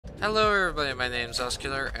Hello everybody, my name's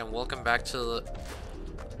Oscular, and welcome back to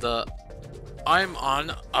the I'm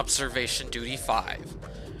on Observation Duty 5.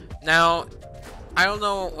 Now, I don't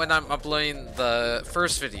know when I'm uploading the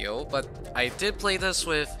first video, but I did play this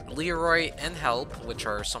with Leroy and Help, which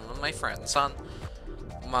are some of my friends on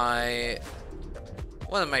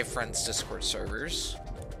one of my friends' Discord servers.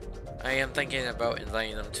 I am thinking about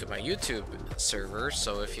inviting them to my YouTube server,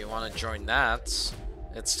 so if you want to join that,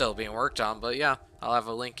 it's still being worked on, but yeah, I'll have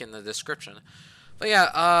a link in the description. But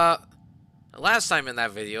yeah, last time in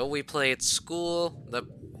that video, we played school,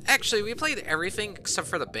 actually, we played everything except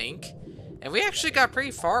for the bank, and we actually got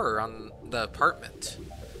pretty far on the apartment.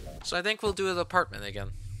 So I think we'll do the apartment again.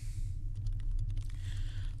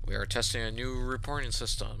 We are testing a new reporting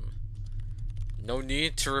system. No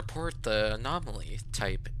need to report the anomaly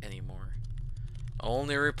type anymore.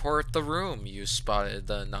 Only report the room you spotted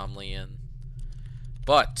the anomaly in.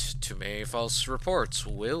 But too many false reports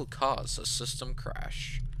will cause a system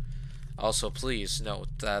crash. Also, please note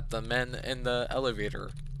that the men in the elevator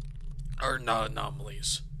are not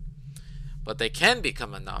anomalies. But they can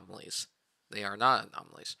become anomalies. They are not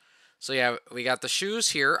anomalies. So yeah, we got the shoes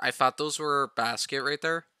here. I thought those were a basket right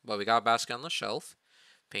there, but we got a basket on the shelf.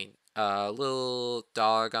 Paint little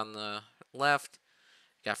dog on the left.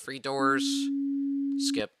 Got 3 doors.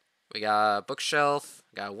 Skip. We got a bookshelf.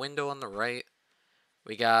 Got a window on the right.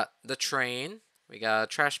 We got the train. We got a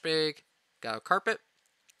trash bag. Got a carpet.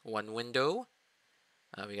 1 window.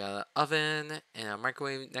 We got an oven and a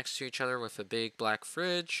microwave next to each other with a big black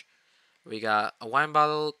fridge. We got a wine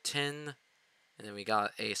bottle, tin, and then we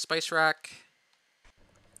got a spice rack.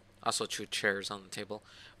 Also 2 chairs on the table.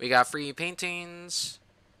 We got 3 paintings.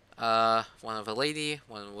 One of a lady,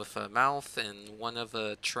 one with a mouth, and one of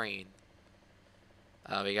a train.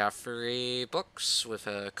 We got 3 books with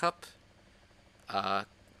a cup.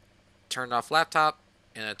 Turned off laptop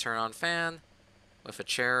and a turn on fan with a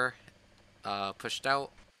chair pushed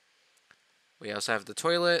out. We also have the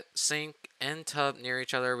toilet, sink, and tub near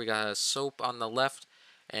each other. We got a soap on the left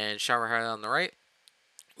and shower head on the right.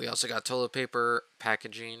 We also got toilet paper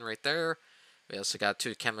packaging right there. We also got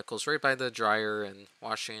 2 chemicals right by the dryer and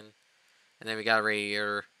washing. And then we got a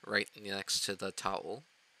radiator right next to the towel.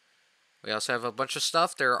 We also have a bunch of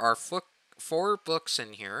stuff. There are 4 books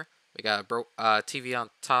in here. We got a TV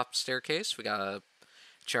on top staircase. We got a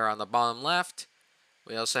chair on the bottom left.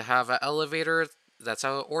 We also have an elevator that's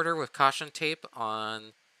out of order with caution tape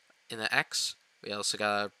in the X. We also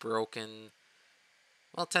got a broken,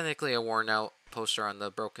 well, technically a worn out poster on the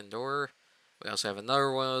broken door. We also have another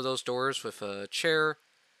one of those doors with a chair,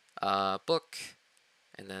 a book,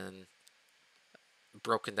 and then a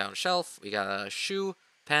broken down shelf. We got a shoe,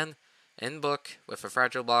 pen, and book with a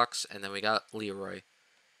fragile box, and then we got Leroy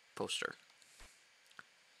poster.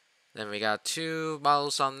 Then we got 2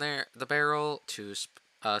 bottles on there, the barrel, 2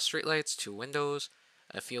 streetlights, 2 windows,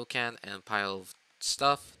 a fuel can, and a pile of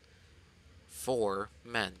stuff for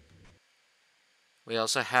men. We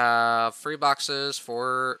also have 3 boxes,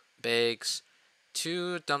 4 bags,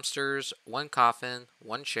 2 dumpsters, 1 coffin,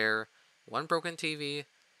 1 chair, 1 broken TV,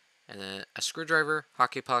 and then a screwdriver,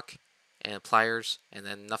 hockey puck, and pliers, and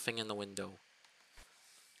then nothing in the window.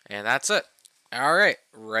 And that's it. Alright,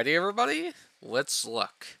 ready everybody? Let's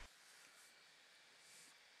look.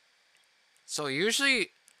 So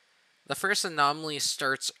usually the first anomaly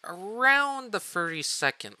starts around the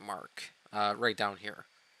 30-second mark, right down here.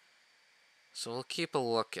 So we'll keep a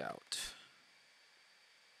lookout.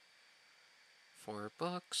 4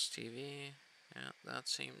 books, TV, yeah, that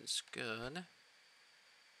seems good.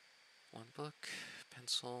 1 book,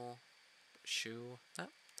 pencil, shoe,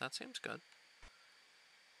 that seems good.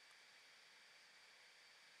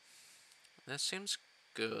 This seems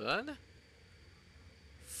good.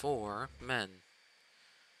 4 men.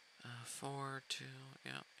 4, 2,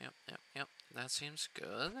 yep. That seems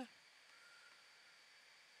good.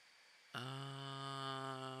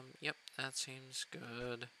 Yep, that seems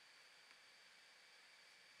good.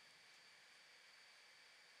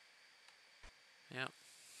 Yep.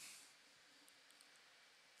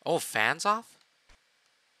 Oh, fan's off?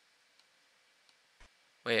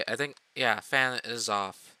 Wait, I think, yeah, fan is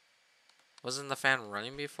off. Wasn't the fan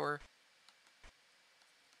running before?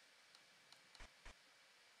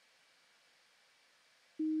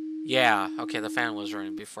 Yeah, okay, the fan was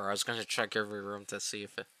running before. I was going to check every room to see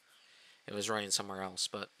if it was running somewhere else,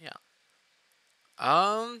 but yeah.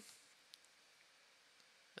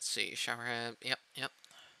 Let's see, shower head, yep.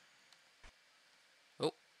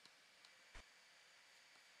 Oh.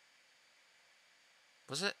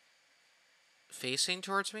 Was it facing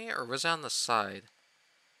towards me, or was it on the side?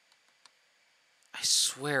 I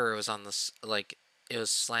swear it was on this, like, it was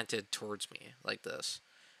slanted towards me like this.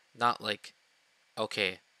 Not like,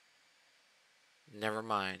 okay, never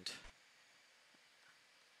mind.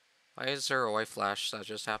 Why is there a white flash that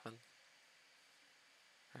just happened?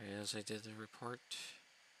 Right as I did the report.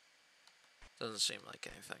 Doesn't seem like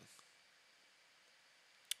anything.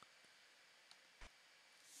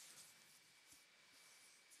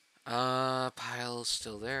 Pile's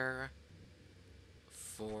still there.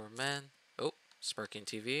 4 men. Oh, sparking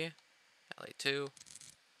TV. LA2.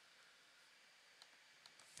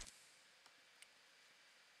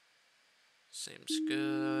 Seems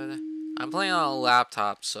good. I'm playing on a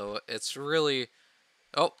laptop, so it's really...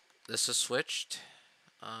 Oh, this is switched.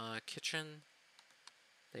 Kitchen.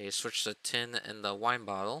 They switched the tin and the wine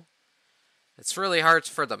bottle. It's really hard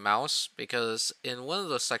for the mouse, because in one of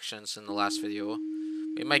the sections in the last video,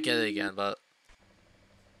 we might get it again, but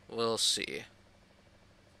we'll see.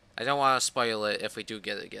 I don't want to spoil it if we do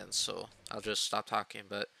get it again, so I'll just stop talking,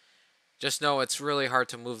 but just know it's really hard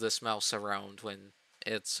to move this mouse around when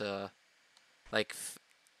it's, like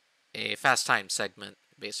a fast time segment,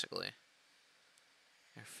 basically.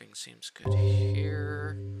 Everything seems good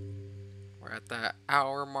here. We're at that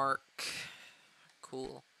hour mark.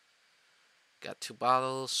 Cool. Got 2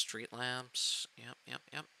 bottles, street lamps.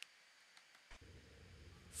 Yep.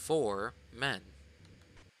 4 men.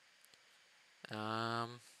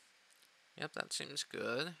 Yep, that seems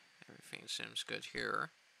good. Everything seems good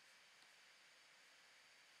here.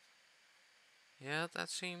 Yeah, that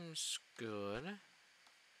seems good.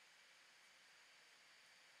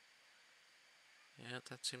 Yeah,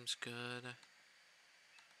 that seems good.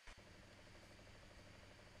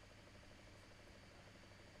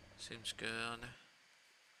 Seems good.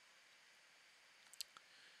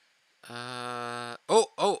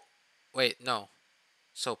 Oh! Wait, no.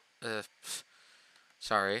 So,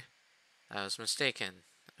 sorry. I was mistaken.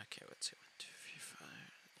 Okay, let's see. 1, 2, 3, 5.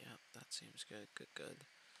 Yep, that seems good. Good.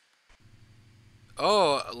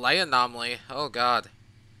 Oh, light anomaly. Oh, God.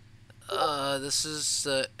 This is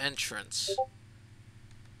the entrance.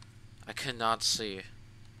 I cannot see.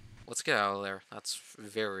 Let's get out of there. That's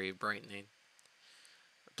very brightening.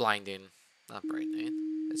 Blinding. Not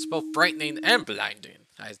brightening. It's both brightening and blinding,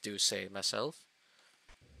 I do say myself.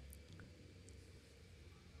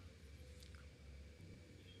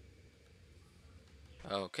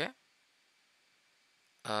 Okay.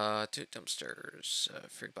 2 dumpsters.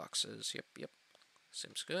 3 boxes. Yep.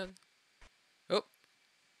 Seems good. Oh.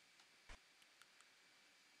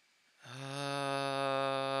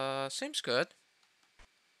 Seems good.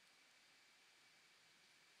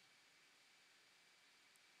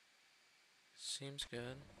 Seems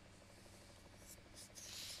good.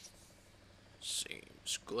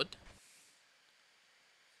 Seems good.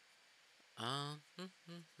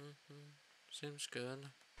 Seems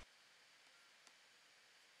good.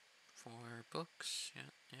 4 books.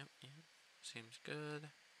 Yep. Seems good.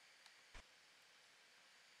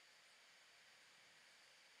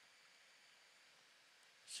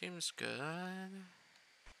 Seems good.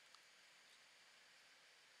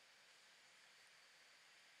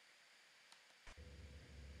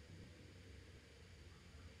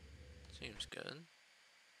 Seems good.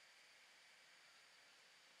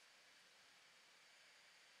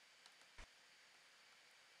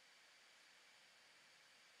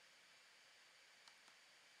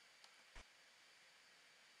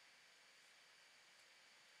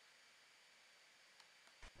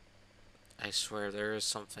 I swear there is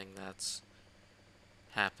something that's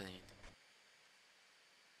happening.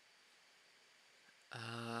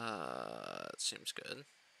 It seems good.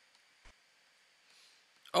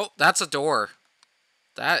 Oh, that's a door.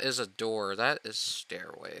 That is a door. That is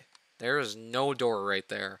stairway. There is no door right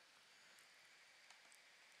there.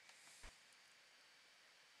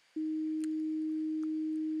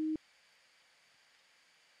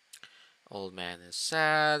 Old man is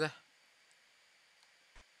sad.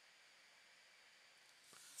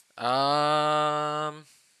 Hmm.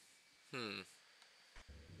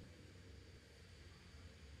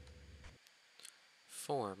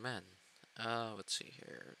 4 men. Let's see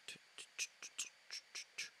here.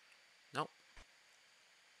 Nope.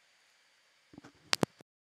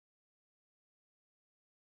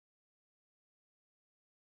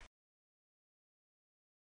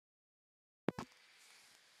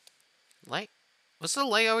 Light? Was the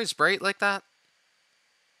light always bright like that?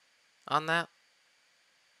 On that?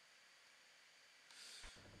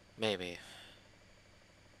 Maybe.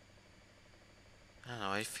 I don't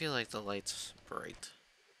know, I feel like the light's bright.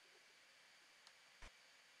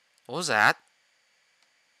 What was that?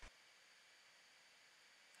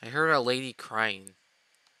 I heard a lady crying.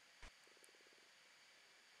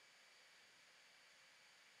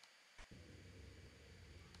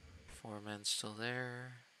 Foreman's still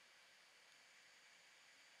there.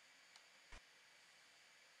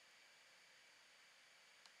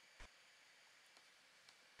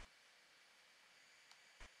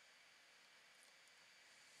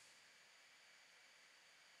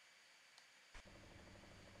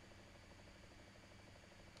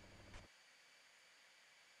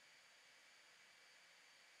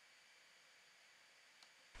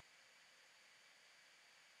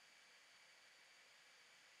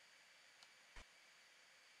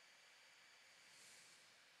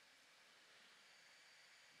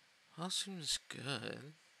 All seems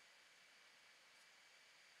good.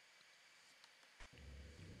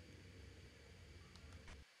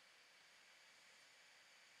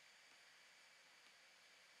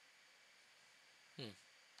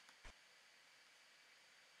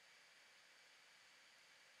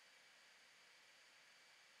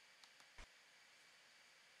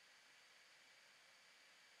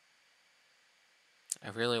 I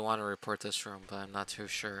really want to report this room, but I'm not too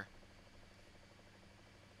sure.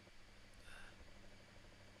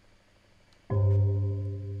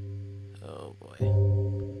 Oh boy.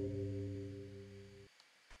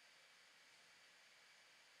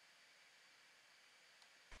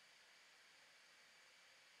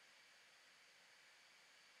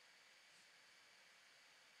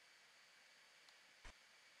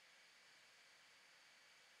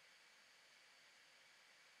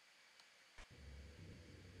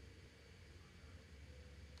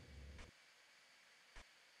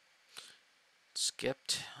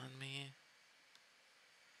 Skipped on me.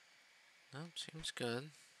 Nope, seems good.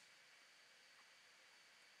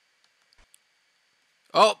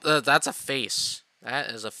 Oh, that's a face. That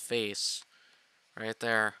is a face. Right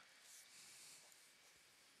there.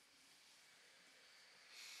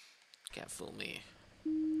 Can't fool me.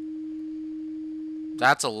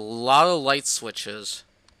 That's a lot of light switches.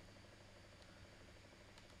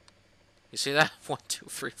 You see that? 1, 2,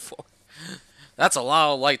 3, 4. That's a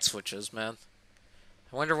lot of light switches, man.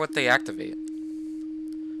 I wonder what they activate.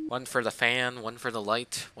 One for the fan, one for the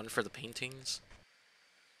light, one for the paintings.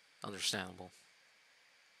 Understandable.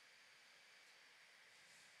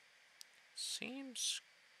 Seems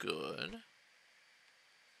good.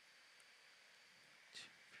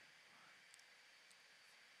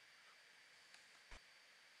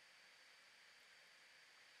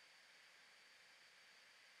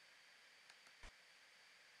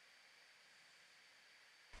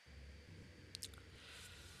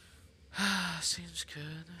 Seems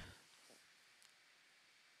good.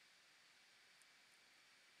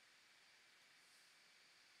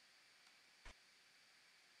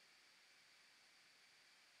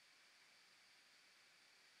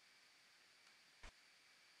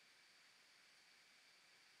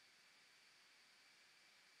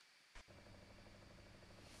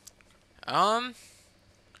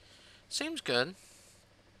 Seems good.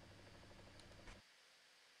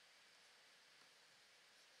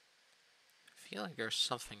 I feel like there's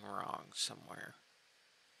something wrong somewhere.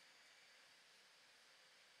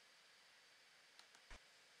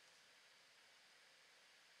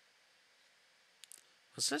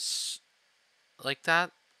 Was this like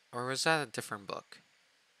that? Or was that a different book?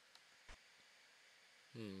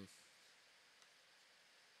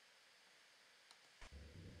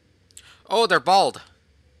 Oh, they're bald.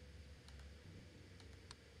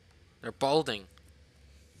 They're balding.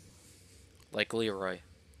 Like Leroy.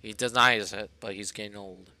 He denies it, but he's getting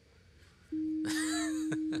old.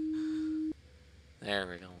 There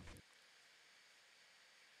we go.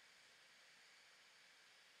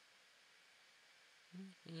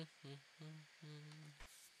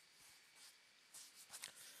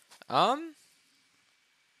 Um,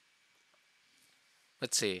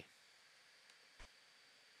 let's see.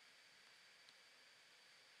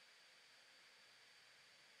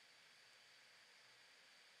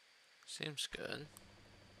 Seems good.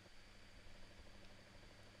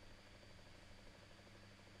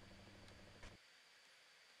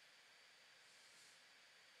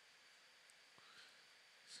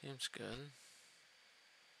 Seems good.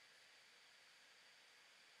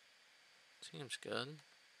 Seems good.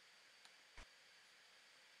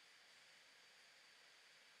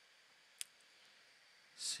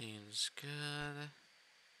 Seems good.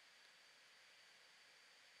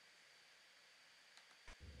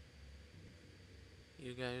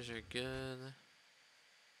 You guys are good.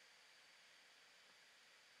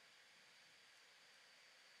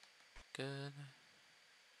 Good.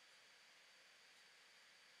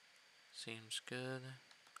 Seems good.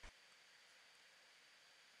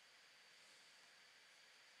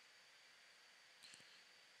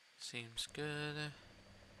 Seems good.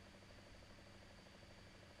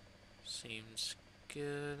 Seems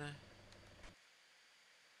good.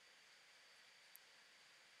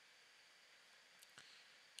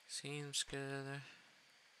 Seems good.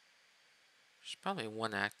 There's probably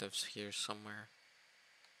one active here somewhere.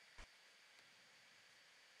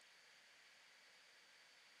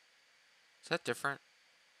 Is that different?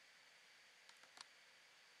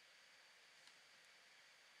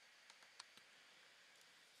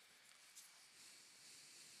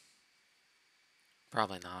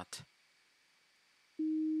 Probably not.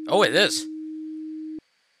 Oh, it is!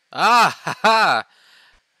 Ah, haha!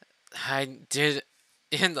 I did,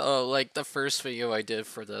 in like the first video I did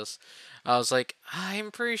for this, I was like, I'm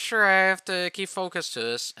pretty sure I have to keep focus to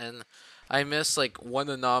this, and I missed like one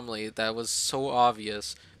anomaly that was so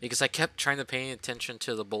obvious because I kept trying to pay attention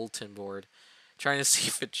to the bulletin board, trying to see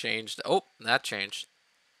if it changed. Oh, that changed.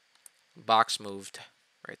 Box moved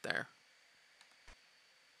right there.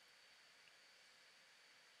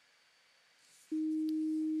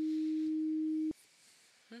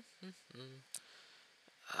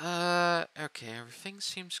 Okay, everything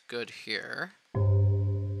seems good here.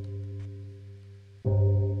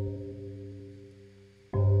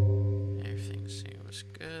 Everything seems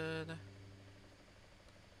good.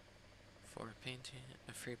 For painting,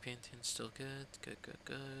 a free painting, still good. Good, good,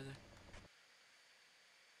 good.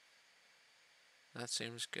 That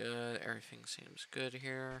seems good. Everything seems good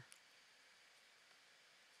here.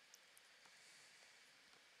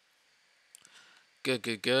 Good,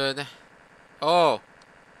 good, good. Oh,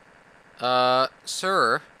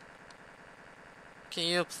 sir, can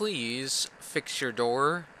you please fix your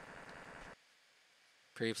door?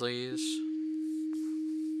 Pretty please.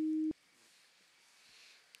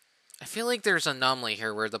 I feel like there's an anomaly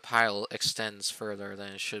here where the pile extends further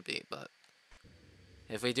than it should be, but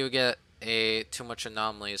if we do get a too much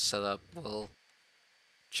anomalies set up, we'll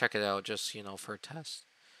check it out just, you know, for a test.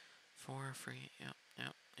 For free, yep,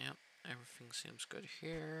 yep, yep. Everything seems good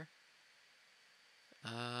here.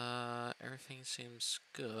 Everything seems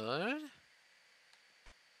good.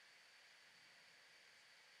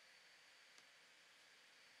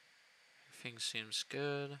 Everything seems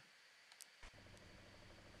good.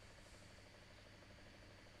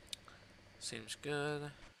 Seems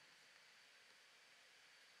good.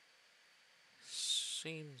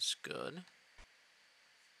 Seems good.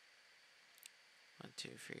 1, 2,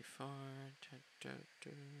 3, 4.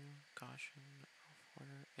 Caution. Off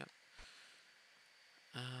order. Yep.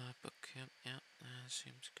 Book. Yep. Yep.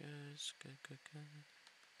 Seems good. It's good. Good. Good.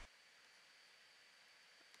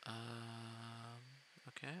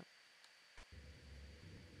 Okay.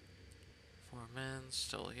 4 men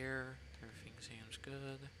still here. Everything seems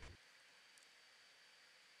good.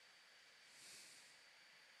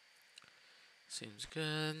 Seems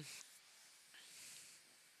good.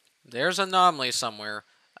 There's an anomaly somewhere.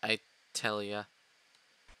 I tell ya.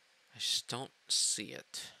 I just don't see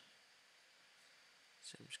it.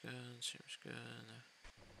 Seems good. Seems good.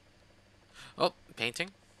 Oh,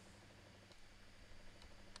 painting.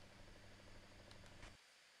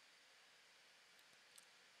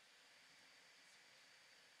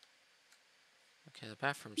 Okay, the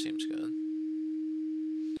bathroom seems good.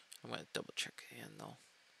 I'm gonna double check again though.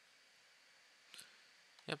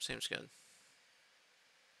 Yep, seems good.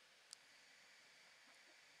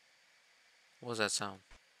 What was that sound?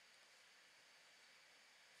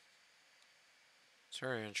 Is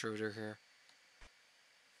there an intruder here?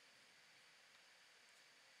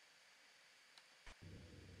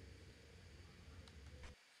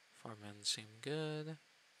 Four men seem good.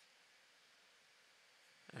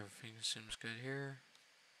 Everything seems good here.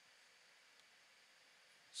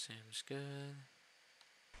 Seems good.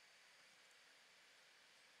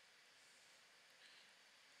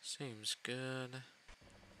 Seems good.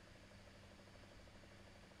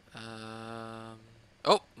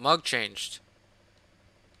 Oh, mug changed.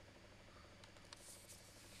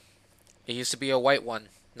 It used to be a white one,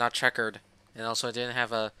 not checkered. And also it didn't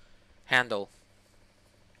have a handle.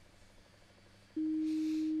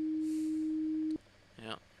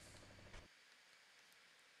 Yeah.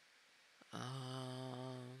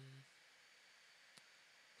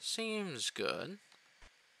 Seems good.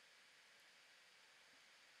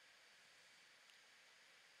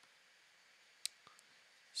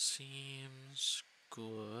 Seems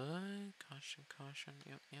good. Caution, caution.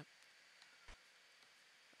 Yep, yep.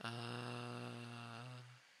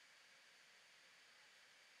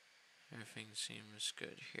 Everything seems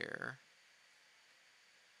good here.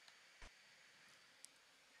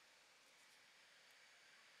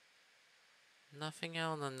 Nothing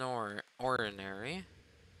out of the ordinary.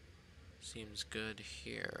 Seems good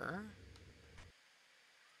here.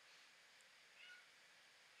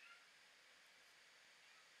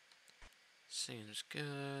 Seems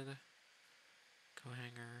good.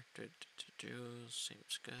 Co-hanger.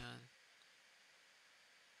 Seems good.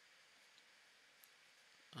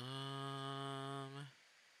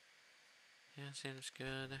 Yeah, seems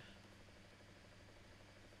good.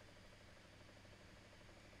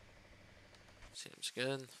 Seems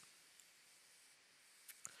good.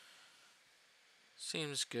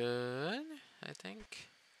 Seems good, I think.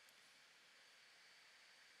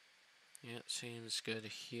 Yeah, seems good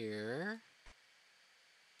here.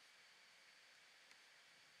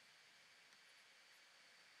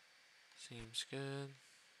 Seems good.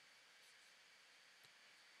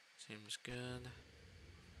 Seems good.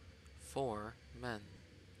 4 men.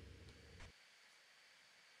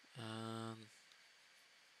 Um,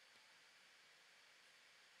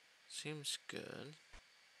 Seems good.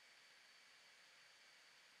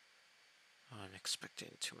 Oh, I'm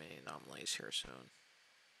expecting too many anomalies here soon.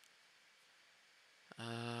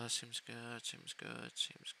 Seems good, seems good,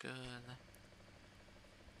 seems good.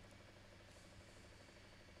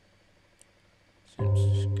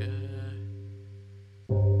 Seems good.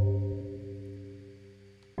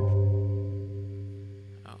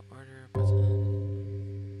 Out order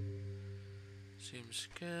button. Seems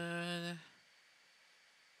good.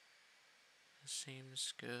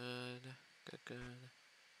 Seems good. Good, good.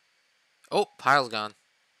 Oh, pile's gone.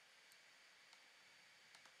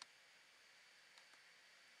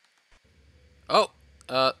 Oh,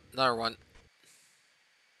 another one.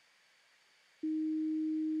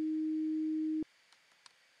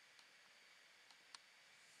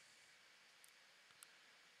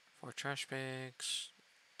 4 trash bags.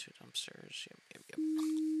 2 dumpsters. Yep, yep, yep.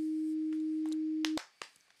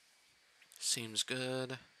 Seems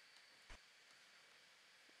good.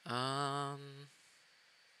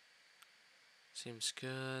 Seems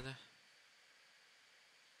good.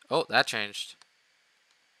 Oh, that changed.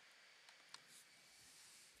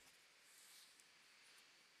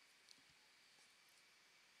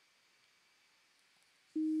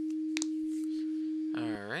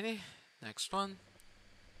 Alrighty, next one.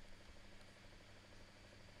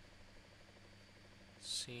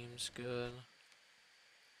 Seems good.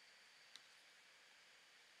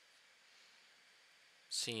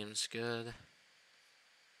 Seems good.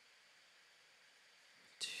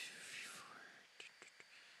 2, 4.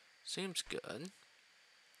 Seems good.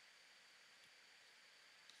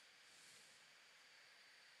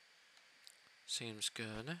 Seems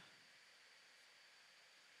good.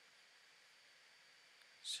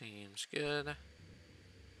 Seems good.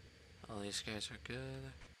 All these guys are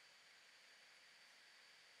good.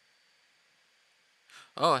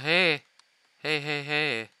 Oh, hey. Hey, hey,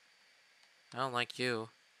 hey. I don't like you.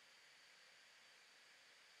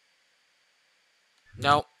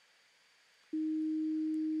 No.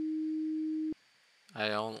 I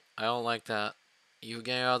don't like that. You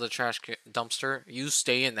get out of the dumpster. You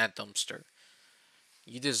stay in that dumpster.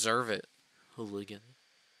 You deserve it, hooligan.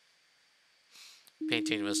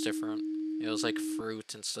 Painting was different. It was like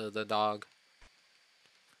fruit instead of the dog.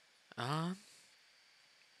 Um,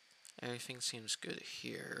 Everything seems good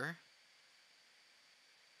here.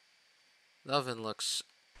 The oven looks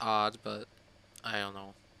odd, but I don't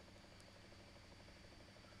know.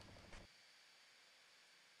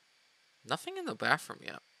 Nothing in the bathroom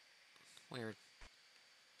yet. Weird.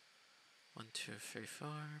 1, 2, 3, 4.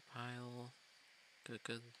 Pile. Good,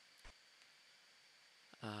 good.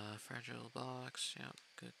 Fragile blocks. Yep,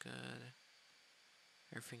 good, good.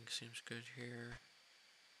 Everything seems good here.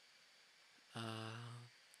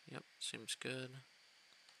 Yep, seems good.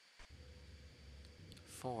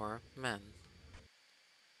 4 men.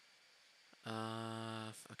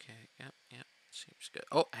 Okay, yep, yep, seems good.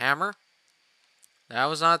 Oh, hammer. That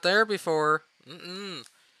was not there before.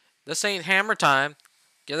 This ain't hammer time.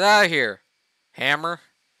 Get out of here, hammer.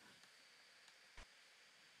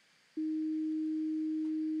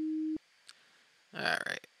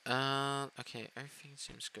 Alright. Okay, everything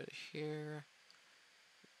seems good here.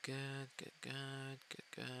 Good, good, good, good,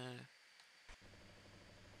 good.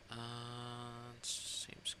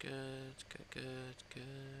 Seems good, good, good,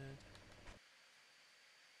 good.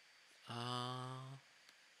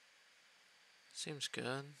 Seems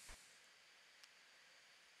good.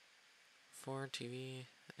 4 TV.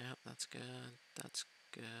 Yep, that's good. That's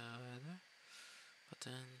good.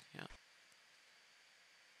 Button. Yep.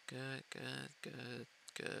 Good, good, good,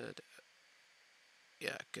 good.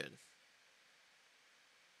 Yeah, good.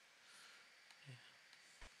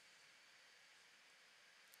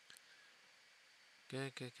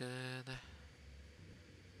 Good, good, good.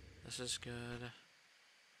 This is good.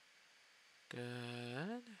 Good,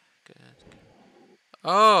 good, good.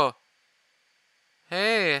 Oh!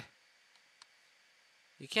 Hey!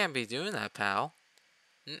 can't be doing that, pal.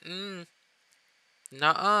 Mm-mm.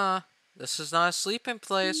 Nuh-uh. This is not a sleeping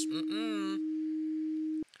place. Mm-mm.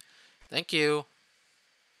 Thank you.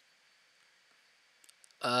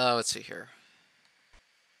 Let's see here.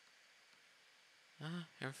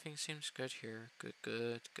 Everything seems good here. Good,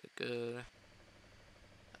 good, good, good.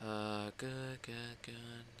 Good, good, good,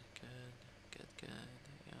 good, good, good.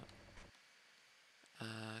 Yep.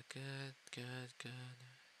 Good, good, good,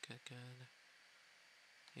 good, good.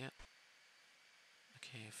 Yep.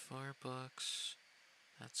 Okay, 4 books.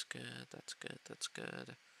 That's good, that's good, that's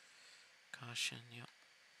good. Caution, yep.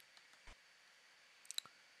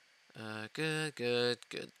 Good, good,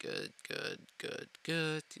 good, good, good, good,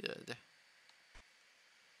 good, good.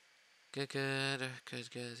 Good, good,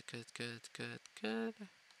 good, good, good, good, good, good.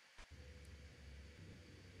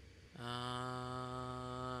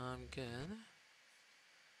 Good.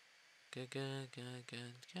 Good, good, good,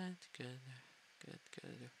 good, good, good, good,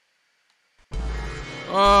 good.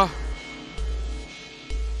 Oh!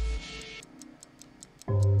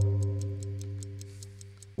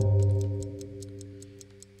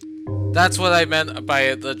 That's what I meant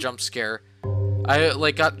by the jump scare. I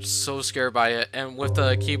like got so scared by it, and with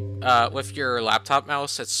the with your laptop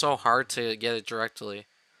mouse, it's so hard to get it directly,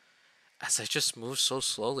 as I just move so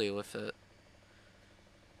slowly with it.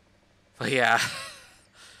 But yeah,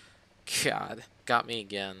 God, got me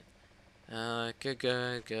again. Good,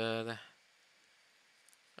 good, good.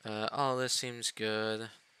 All this seems good.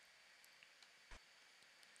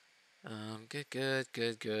 Good, good,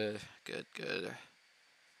 good, good, good, good.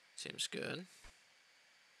 Seems good.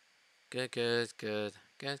 Good, good, good,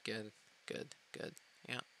 good, good, good, good.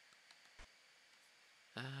 Yeah.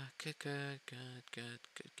 Good, good, good, good,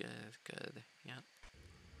 good, good, good. Yeah.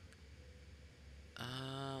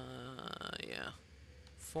 Yeah.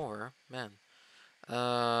 4 men.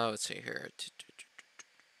 Let's see here.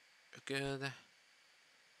 Good.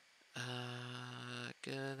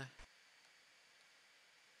 Good.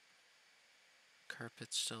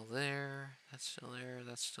 Carpet's still there. That's still there.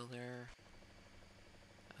 That's still there.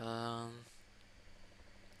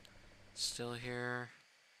 Still here.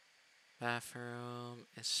 Bathroom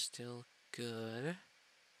is still good.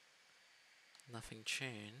 Nothing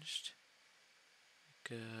changed.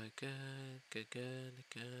 Good, good, good, good,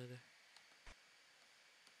 good.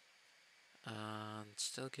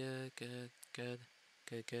 Still good, good, good,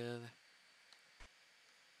 good, good.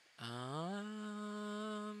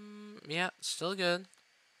 Yeah, still good.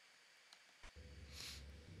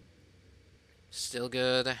 Still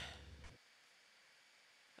good.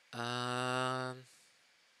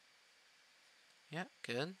 Yeah,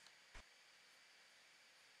 good.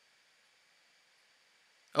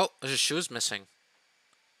 Oh, there's a shoe's missing.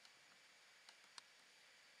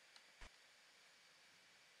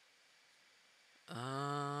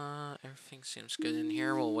 Everything seems good in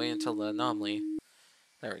here. We'll wait until the anomaly.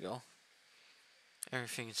 There we go.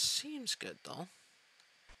 Everything seems good, though.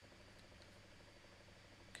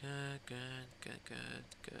 Good, good, good, good,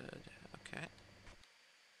 good. Okay.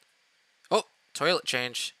 Oh, toilet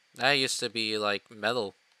change. That used to be like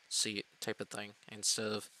metal seat type of thing instead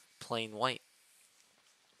of plain white.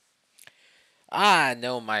 I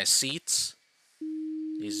know my seats.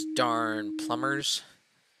 These darn plumbers.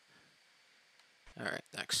 Alright,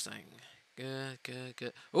 next thing. Good, good,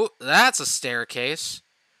 good. Oh, that's a staircase.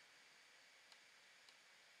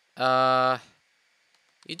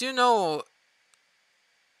 You do know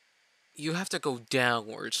you have to go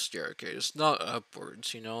downwards staircase, not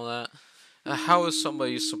upwards, you know that? How is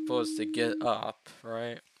somebody supposed to get up,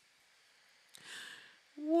 right?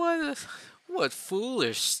 What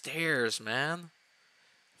foolish stairs, man.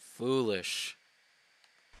 Foolish.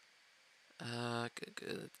 Good,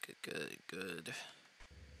 good, good, good, good.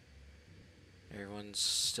 Everyone's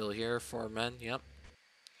still here, 4 men, yep.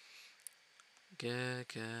 Good,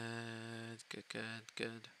 good, good, good,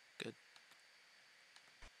 good, good.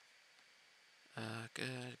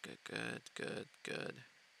 Good, good, good, good, good.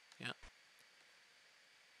 Yep.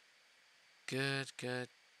 Good, good,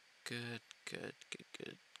 good, good, good,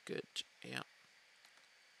 good, good. Yep.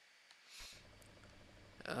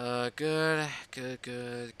 Good, good,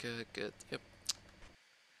 good, good, good. Yep.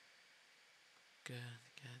 Good,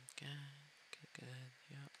 good, good, good, good.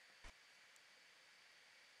 Yep.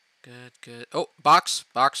 Good, good. Oh, box,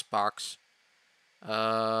 box, box.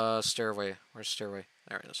 Stairway. Where's stairway?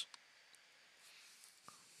 There it is.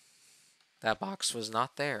 That box was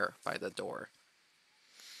not there by the door.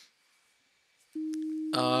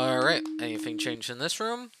 Alright, anything changed in this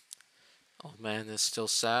room? Oh man, is still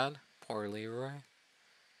sad. Poor Leroy.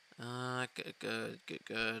 Good, good, good,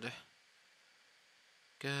 good.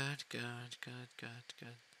 Good, good, good, good,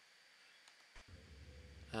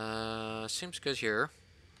 good. Seems good here.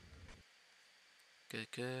 Good,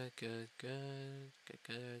 good, good, good, good,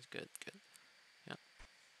 good, good, good. Yep.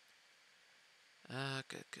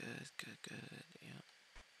 Good, good, good, good, yep.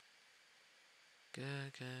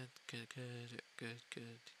 Good, good, good, good, good,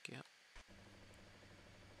 good, yep.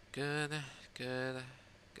 Good, good,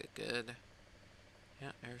 good, good.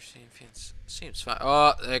 Yeah, everything seems fine.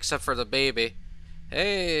 Oh, except for the baby.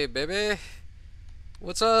 Hey, baby.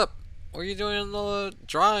 What's up? What are you doing in the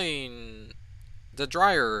drying? The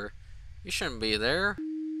dryer. You shouldn't be there.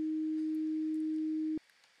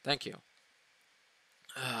 Thank you.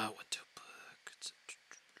 What to book?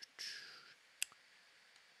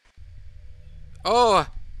 Oh,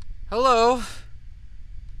 hello.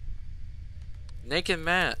 Naked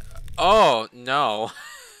man. Oh, no.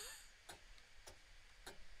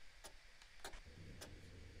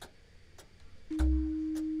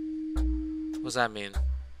 What does that mean?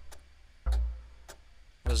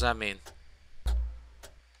 What does that mean?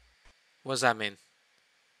 What does that mean?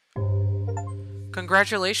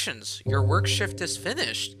 Congratulations, your work shift is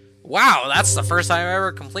finished. Wow, that's the first time I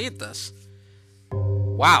ever completed this.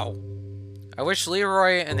 Wow. I wish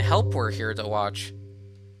Leroy and Help were here to watch.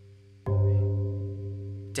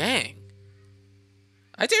 Dang.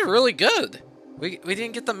 I did really good. We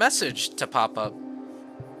didn't get the message to pop up.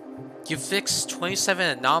 You fixed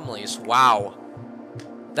 27 anomalies. Wow.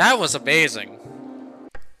 That was amazing.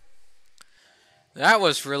 That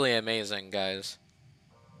was really amazing, guys.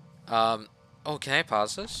 Oh, can I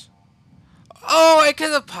pause this? Oh, I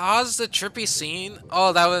could have paused the trippy scene.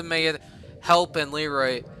 Oh, that would have made Help and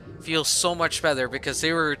Leroy feel so much better because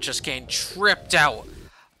they were just getting tripped out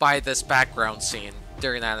by this background scene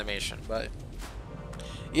during the animation. But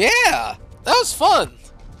yeah, that was fun.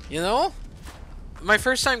 You know, my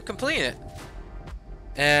first time completing it.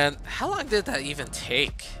 And how long did that even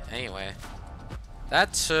take? Anyway,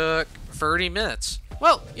 that took 30 minutes.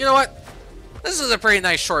 Well, you know what? This is a pretty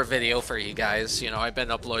nice short video for you guys. You know, I've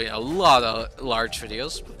been uploading a lot of large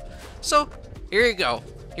videos. So, here you go.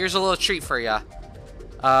 Here's a little treat for ya.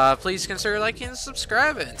 Please consider liking and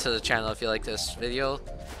subscribing to the channel if you like this video.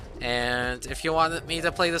 And if you want me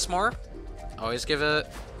to play this more, always give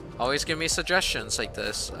me suggestions like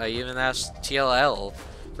this. I even asked TLL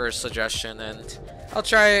for a suggestion, and I'll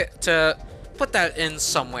try to put that in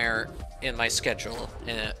somewhere in my schedule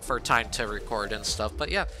for time to record and stuff.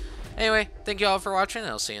 But yeah. Anyway, thank you all for watching, and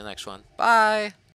I'll see you in the next one. Bye!